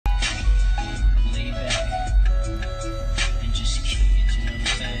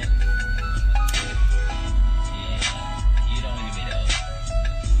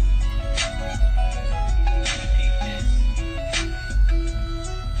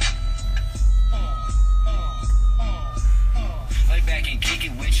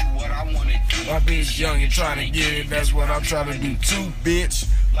My bitch young and trying to get it, that's what I'm trying to do too, bitch.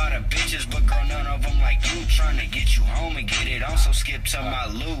 Lot of bitches, but girl, none of them like you. Trying to get you home and get it on, so skip to my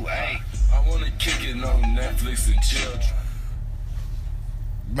loot, ayy. I wanna kick it on Netflix and chill.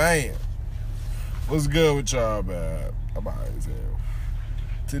 Man, what's good with y'all, man? I'm high as hell.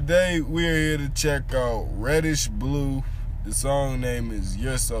 Today, we're here to check out Reddish Blue. The song name is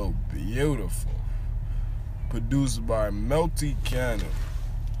You're So Beautiful. Produced by meltycanon.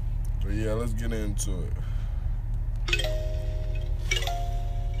 But yeah, let's get into it.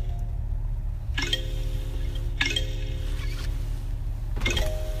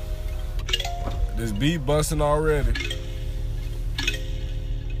 This beat busting already.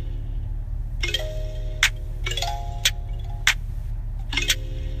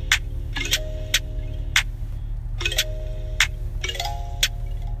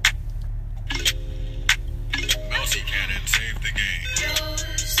 Meltycanon saved the game. You're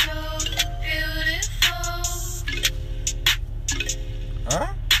so beautiful.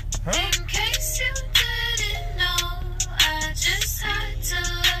 Huh? In case you didn't know, I just had to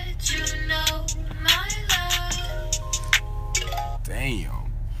let you know my love.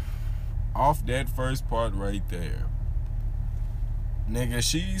 Damn. Off that first part right there. Nigga,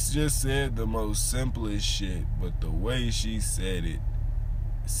 she's just said the most simplest shit, but the way she said it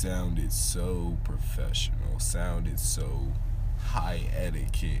sounded so professional, sounded so high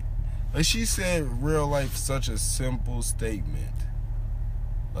etiquette. Like, she said real life such a simple statement.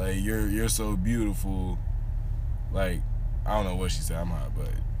 Like, you're so beautiful. Like, I don't know what she said, I'm high, but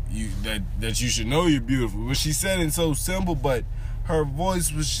that you should know you're beautiful. But she said it so simple, but her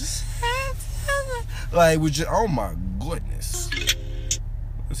voice was just like, oh my goodness.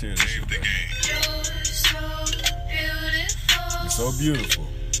 Let's hear this shit. The game. You're so beautiful. You're so beautiful.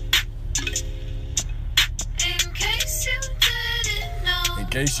 In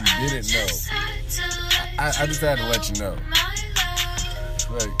case you didn't know, I just had to let you know.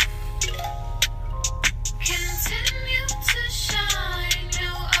 Like, continue to shine. You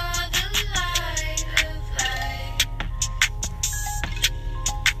are the light of light.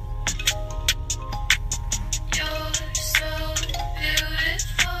 You're so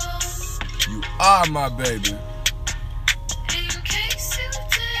beautiful. you are my baby. In case you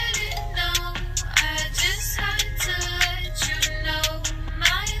didn't know, I just had to let you know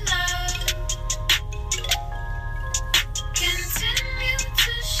my love. Continue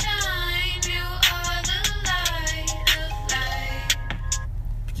to shine. You are the light of light.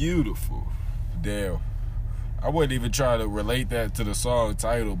 Beautiful. Damn. I wouldn't even try to relate that to the song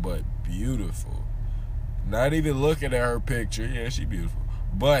title, but beautiful. Not even looking at her picture. Yeah, she beautiful.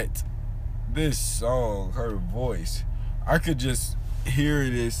 But this song, her voice, I could just hear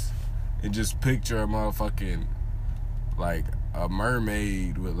this and just picture a motherfucking, like, a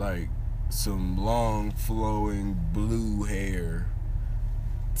mermaid with, like, some long flowing blue hair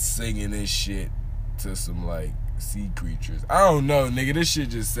singing this shit to some, like, sea creatures. I don't know, nigga. This shit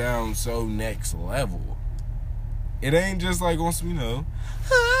just sounds so next level. It ain't just like on some, you know,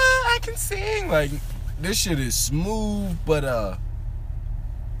 I can sing. Like, this shit is smooth, but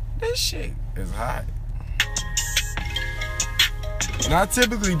this shit is hot. And I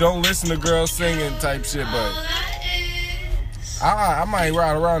typically don't listen to girls singing type shit, but All that is, I might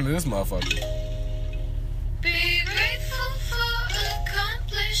ride around to this motherfucker. be grateful for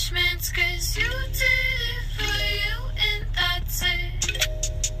accomplishments, 'cause you did it for you, and that's it.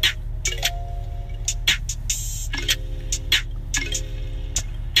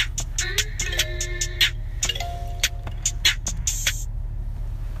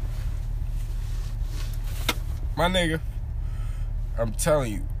 My nigga, I'm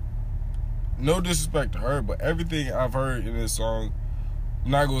telling you, no disrespect to her, but everything I've heard in this song,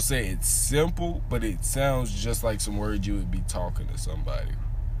 I'm not gonna say it's simple, but it sounds just like some words you would be talking to somebody.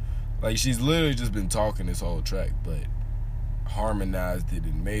 Like, she's literally just been talking this whole track, but harmonized it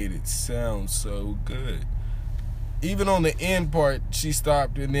and made it sound so good. Even on the end part, she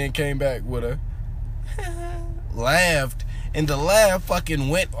stopped and then came back with a laughed, and the laugh fucking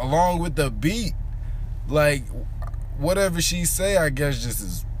went along with the beat. Like, whatever she say, I guess just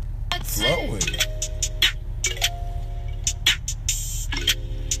is flowing.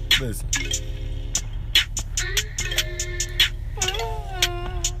 Listen.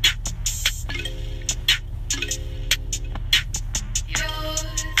 You're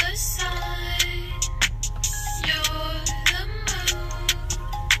the sun, you're the moon,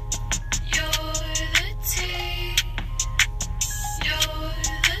 you're the tea, you're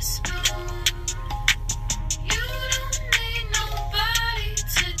the spoon. You don't need nobody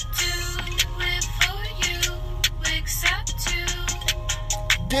to do it for you except you.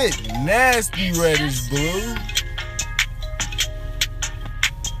 Get nasty, Reddish Blue.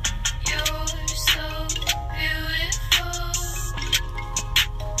 You're so beautiful.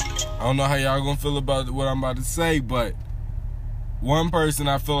 I don't know how y'all gonna feel about what I'm about to say, but one person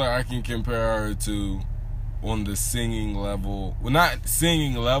I feel like I can compare her to on the singing level, well, not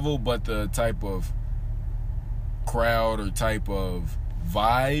singing level, but the type of crowd or type of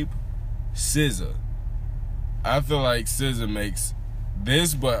vibe, SZA. I feel like SZA makes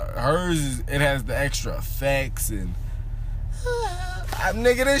this, but hers is, it has the extra effects and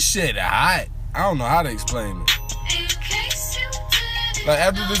nigga, this shit hot. I don't know how to explain it. In case you didn't Like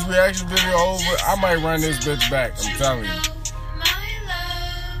after this know, reaction video over, I might run this bitch just back. let I'm telling you. know, my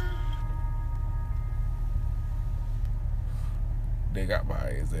love. They got my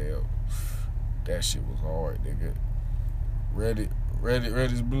high as hell. That shit was hard, nigga.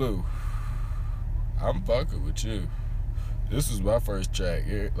 Reddish Blue. I'm fucking with you. This was my first track,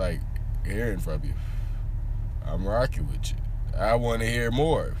 hearing from you. I'm rocking with you. I want to hear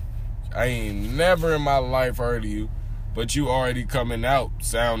more. I ain't never in my life heard of you, but you already coming out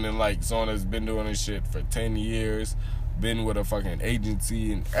sounding like someone that's been doing this shit for 10 years, been with a fucking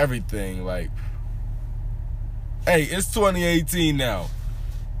agency and everything. Like, hey, it's 2018 now.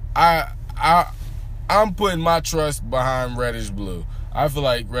 I'm putting my trust behind Reddish Blue. I feel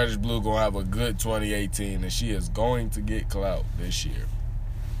like Reddish Blue gonna have a good 2018, and she is going to get clout this year.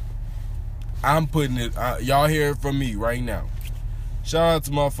 I'm putting it. Y'all hear it from me right now. Shout out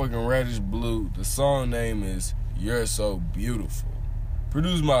to motherfucking Reddish Blue. The song name is "You're So Beautiful."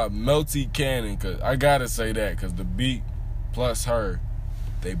 Produced by meltycanon. Cause I gotta say that, cause the beat plus her,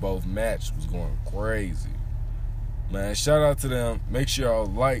 they both matched. Was going crazy. Man, shout out to them. Make sure y'all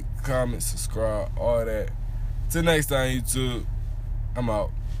like, comment, subscribe, all that. Till next time, YouTube. I'm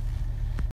out.